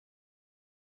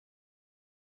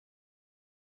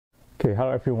Okay,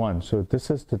 hello everyone. So this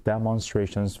is the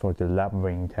demonstrations for the lab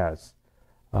ring test.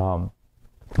 So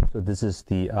this is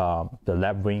the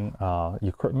lab ring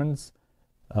equipments.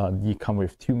 You come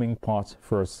with two main parts.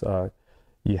 First,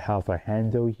 you have a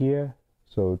handle here.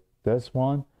 So this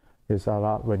one is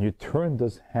allowed when you turn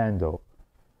this handle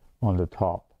on the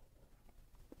top.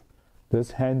 This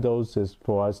handle is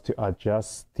for us to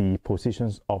adjust the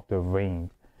positions of the ring.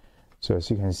 So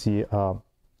as you can see, the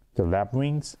lab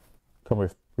rings come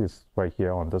with this right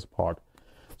here on this part.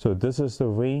 So this is the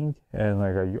ring, and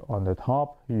like on the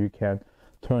top, you can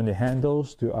turn the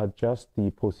handles to adjust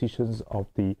the positions of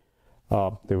the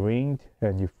ring.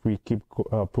 And if we keep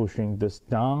pushing this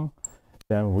down,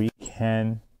 then we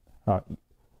can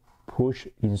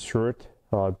insert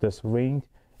this ring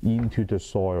into the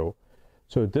soil.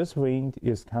 So this ring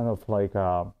is kind of like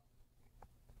a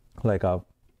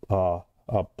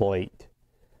blade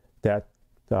that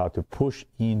to push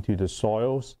into the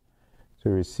soils. So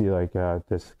you see like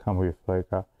this come with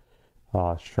like a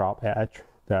sharp edge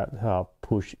that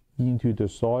push into the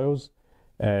soils.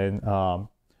 And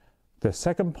the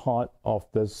second part of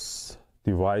this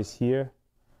device here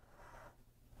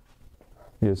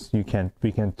is we can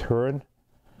turn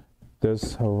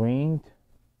this ring.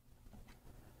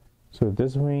 So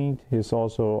this ring is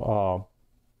also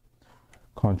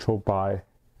controlled by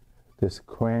this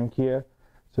crank here.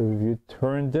 So if you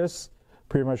turn this,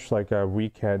 pretty much like we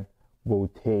can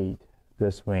rotate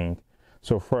this ring.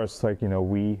 So first, like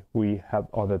we have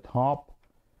on the top,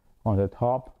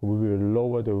 we will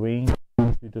lower the ring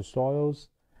into the soils,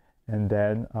 and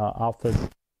then after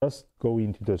just go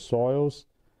into the soils,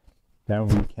 then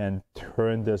we can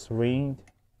turn this ring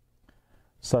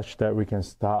such that we can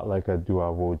start like do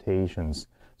our rotations.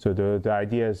 So the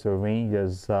idea is the ring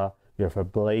is you have a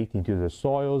blade into the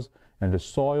soils, and the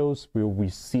soils will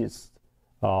resist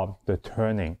the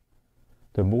turning,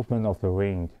 the movement of the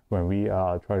ring when we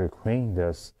try to crane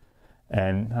this.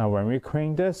 And when we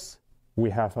crane this,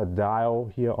 we have a dial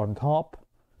here on top.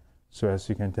 So as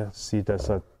you can see, there's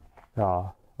a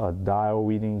dial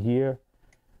reading here.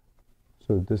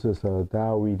 So this is a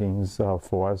dial readings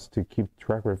for us to keep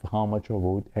track of how much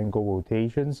of angle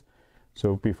rotations.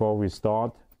 So before we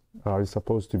start, it's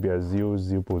supposed to be a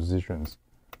 0 positions.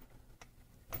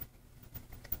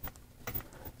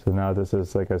 So now this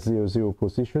is like a 0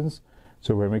 positions.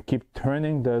 So when we keep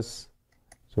turning this,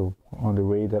 so on the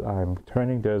way that I'm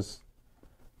turning this,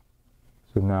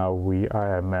 so now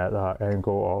I am at an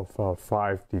angle of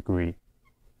 5 degrees.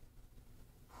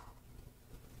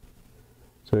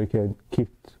 So you can keep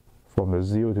from the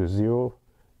 0 to 0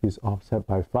 is offset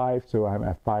by 5, so I'm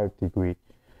at 5 degrees.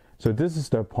 So this is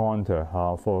the pointer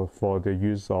for the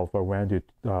use of when to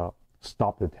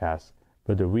stop the test.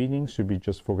 But the reading should be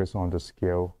just focused on the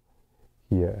scale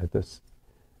here at this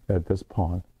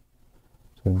point.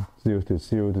 So 0 to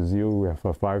 0 to 0, we have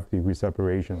a 5 degree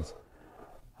separations.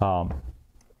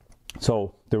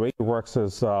 So the way it works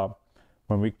is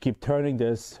when we keep turning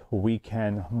this, we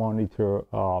can monitor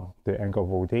the angle of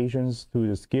rotations through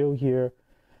the scale here.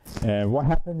 And what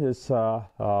happens is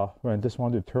when this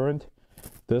one is turned,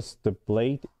 the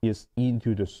blade is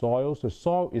into the soil. The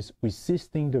soil is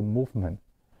resisting the movement,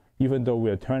 even though we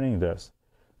are turning this.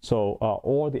 So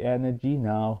all the energy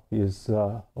now is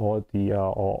all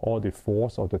the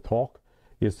force of the torque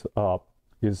is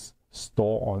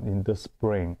stored in the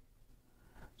spring.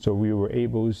 So we were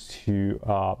able to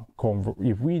convert,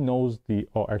 if we know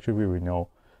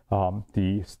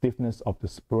the stiffness of the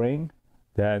spring,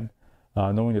 then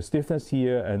knowing the stiffness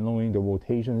here and knowing the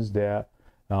rotations there,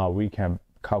 we can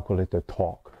calculate the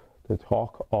torque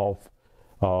of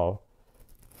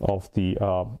the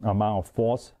amount of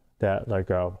force that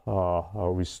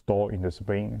we store in the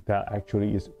spring that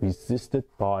actually is resisted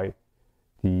by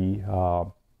the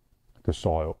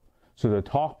soil. So the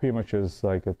torque pretty much is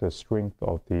like the strength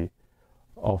of the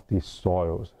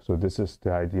soils. So this is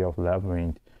the idea of lab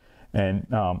ring. And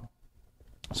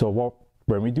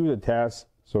when we do the test,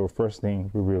 so first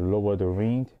thing we will lower the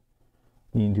ring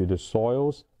into the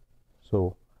soils.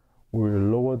 So we will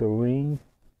lower the ring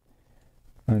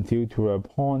until to a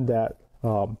point that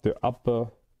the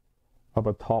upper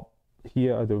top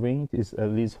here of the ring is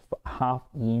at least ½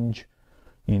 inch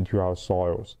into our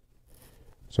soils.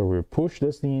 So we push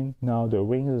this in, now the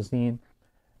ring is in,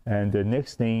 and the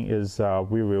next thing is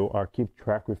we will keep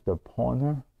track with the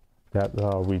pointer that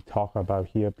we talked about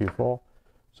here before.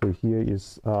 So here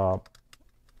is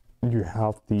you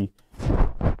have the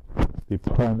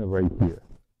pointer right here.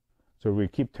 So we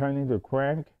keep turning the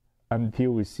crank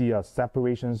until we see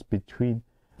separations between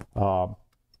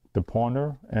the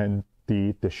pointer and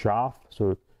the shaft.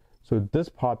 So So this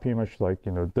part pretty much like,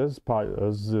 this part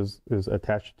is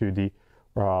attached to the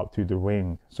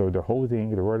ring. So the whole thing,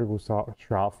 the vertical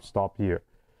shaft stop here.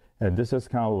 And this is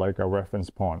kind of like a reference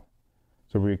point.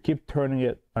 So we keep turning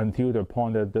it until the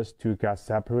point that these two got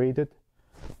separated.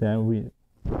 Then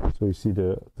so you see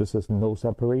this is no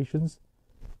separations,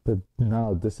 but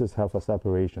now this is have a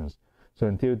separations. So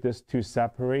until these two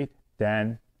separate,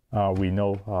 then we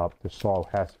know the soil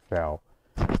has failed.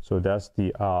 So that's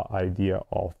the idea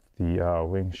of the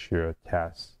ring shear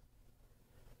test.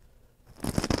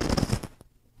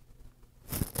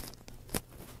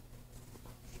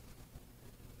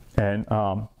 And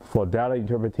for data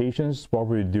interpretations, what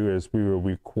we do is we will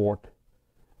record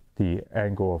the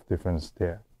angle of difference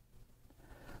there.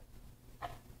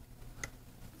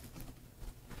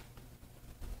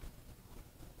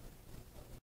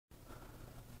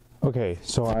 Okay,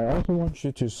 so I also want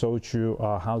you to show you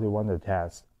how they want to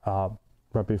test.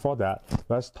 But before that,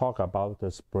 let's talk about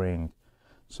the spring.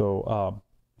 So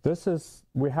this is,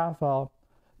 we have,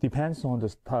 depends on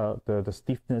the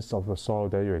stiffness of the soil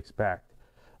that you expect.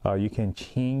 You can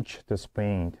change the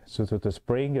spring. So the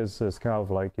spring is kind of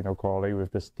like, correlate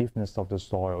with the stiffness of the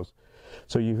soils.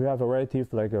 So if you have a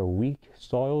relative like a weak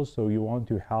soil, so you want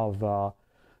to have,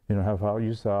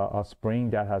 use a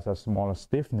spring that has a smaller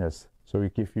stiffness. So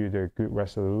it gives you the good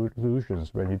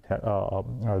resolutions when you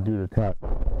do the test.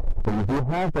 But if you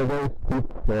have a very stiff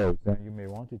soil, then you may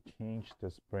want to change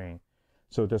the spring.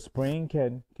 So the spring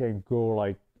can go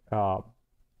like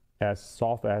as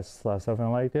soft as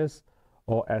something like this,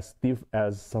 or as stiff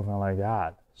as something like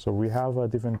that. So we have a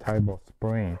different type of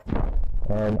spring,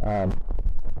 and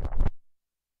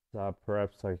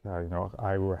perhaps like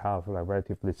I will have like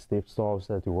relatively stiff soils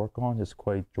to work on. It's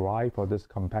quite dry for this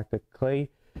compacted clay.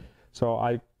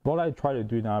 So what I try to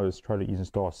do now is try to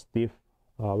install a stiff,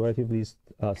 relatively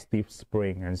stiff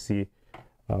spring and see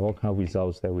what kind of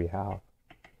results that we have.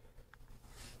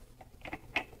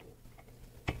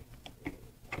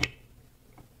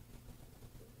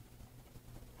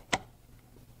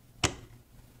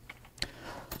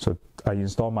 So I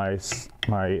install my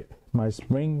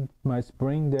spring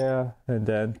there, and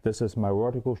then this is my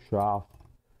vertical shaft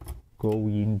go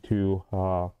into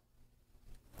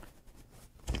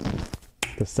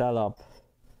the setup.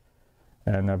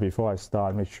 And before I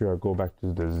start, make sure I go back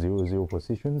to the 0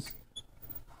 positions.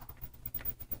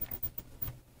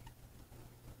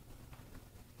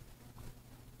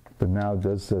 But now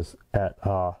this is at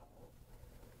so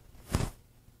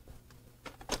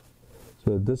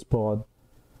at this point,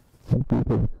 you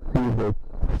can see that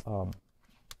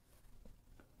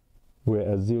we're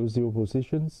at 0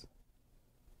 positions.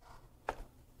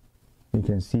 You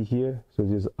can see here, so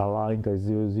just aligned at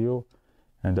 0,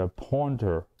 and the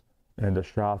pointer and the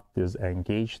shaft is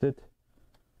engaged.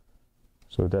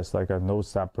 So there's like no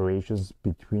separations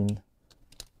between.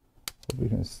 Hope we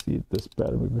can see this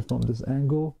better maybe from this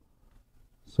angle.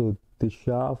 So the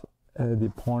shaft and the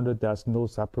pointer, there's no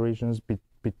separations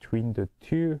between the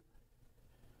two.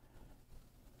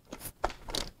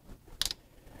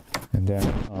 And then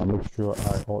make sure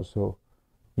I also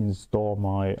install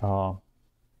my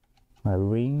my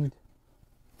ring.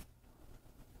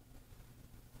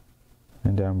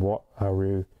 And then what I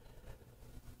will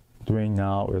doing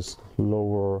now is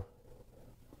lower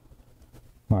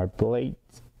my blade,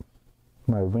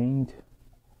 my ring.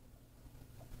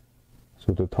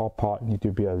 So the top part need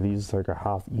to be at least like a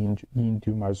 ½ inch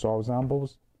into my soil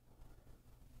samples.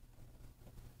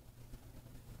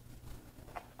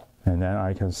 And then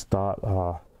I can start,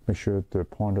 make sure the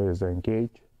pointer is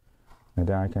engaged. And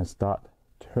then I can start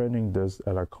turning this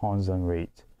at a constant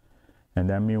rate. And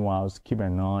then meanwhile, keep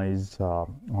an eye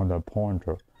on the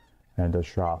pointer and the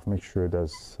shaft. Make sure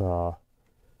there's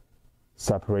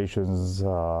separations.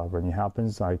 When it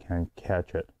happens, I can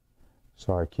catch it.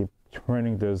 So I keep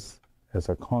turning this as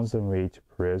a constant rate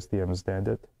per STM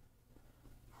standard.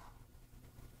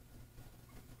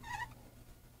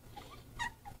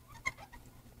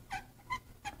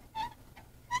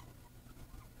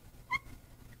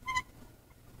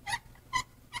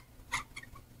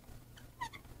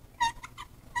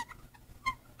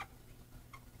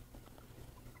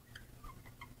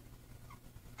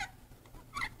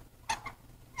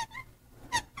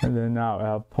 And then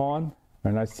now upon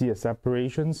when I see a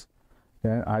separations,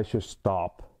 then I should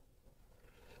stop.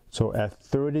 So at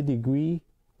 30 degree,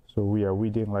 so we are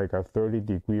reading like a 30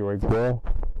 degree right there.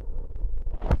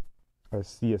 I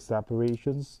see a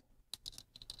separations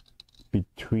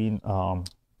between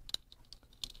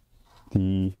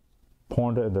the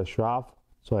pointer and the shaft,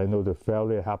 so I know the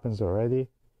failure happens already.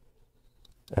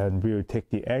 And we will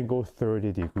take the angle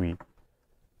 30 degree.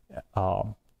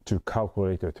 to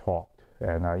calculate the torque.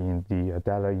 And in the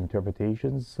data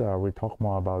interpretations, we talk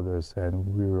more about this, and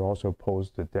we will also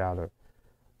post the data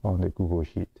on the Google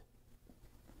Sheet.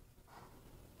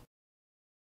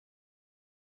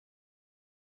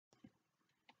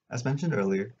 As mentioned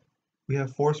earlier, we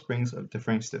have 4 springs of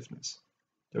differing stiffness.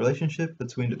 The relationship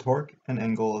between the torque and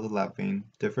angle of the lap vane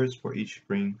differs for each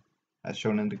spring, as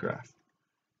shown in the graph.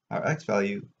 Our x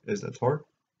value is the torque,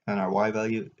 and our y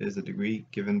value is the degree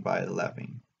given by the lap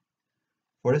vane.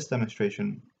 For this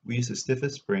demonstration, we use the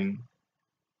stiffest spring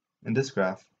in this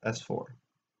graph, S4,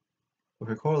 with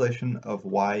a correlation of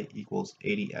y equals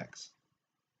 80x.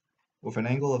 With an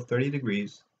angle of 30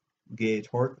 degrees, we get a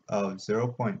torque of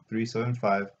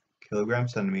 0.375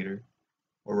 kilograms centimeter,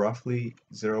 or roughly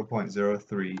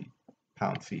 0.03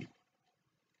 pound-feet.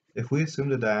 If we assume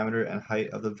the diameter and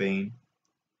height of the vane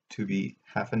to be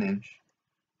half an inch,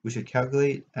 we should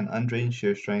calculate an undrained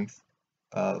shear strength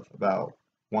of about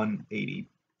 180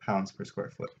 pounds per square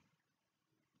foot.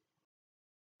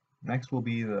 Next will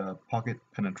be the pocket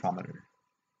penetrometer.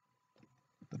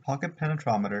 The pocket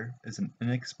penetrometer is an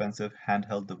inexpensive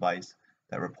handheld device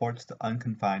that reports the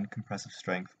unconfined compressive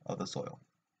strength of the soil.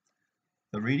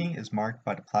 The reading is marked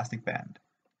by the plastic band.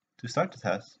 To start the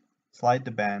test, slide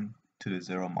the band to the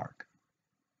 0 mark.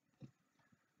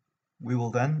 We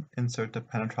will then insert the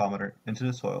penetrometer into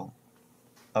the soil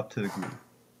up to the groove.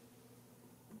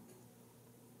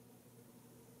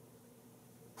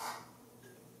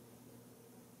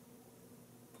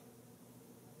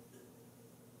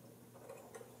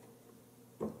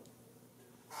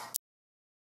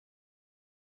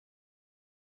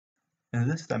 In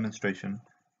this demonstration,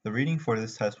 the reading for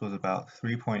this test was about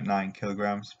 3.9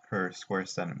 kilograms per square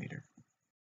centimeter.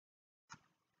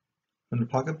 From the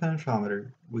pocket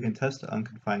penetrometer, we can test the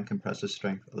unconfined compressive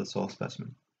strength of the soil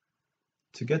specimen.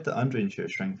 To get the undrained shear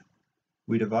strength,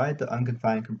 we divide the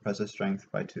unconfined compressive strength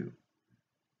by 2.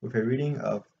 With a reading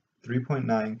of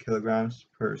 3.9 kilograms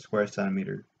per square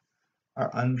centimeter, our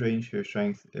undrained shear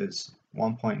strength is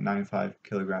 1.95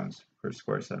 kilograms per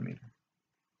square centimeter.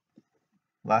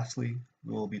 Lastly,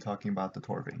 we will be talking about the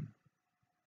TorVane.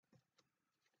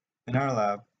 In our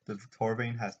lab, the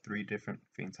TorVane has 3 different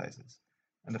vane sizes,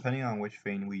 and depending on which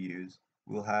vane we use,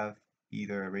 we will have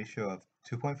either a ratio of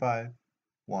 2.5,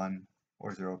 1,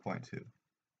 or 0.2.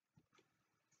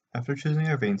 After choosing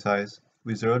our vane size,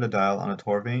 we zero the dial on a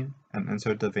TorVane and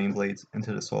insert the vane blades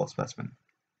into the soil specimen.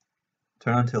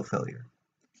 Turn until failure.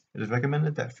 It is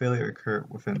recommended that failure occur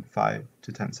within 5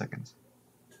 to 10 seconds.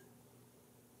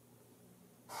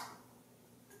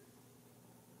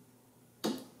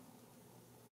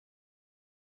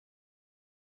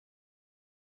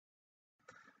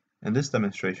 In this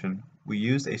demonstration, we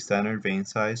used a standard vane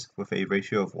size with a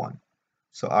ratio of 1,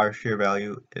 so our shear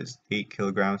value is 8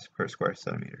 kilograms per square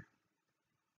centimeter.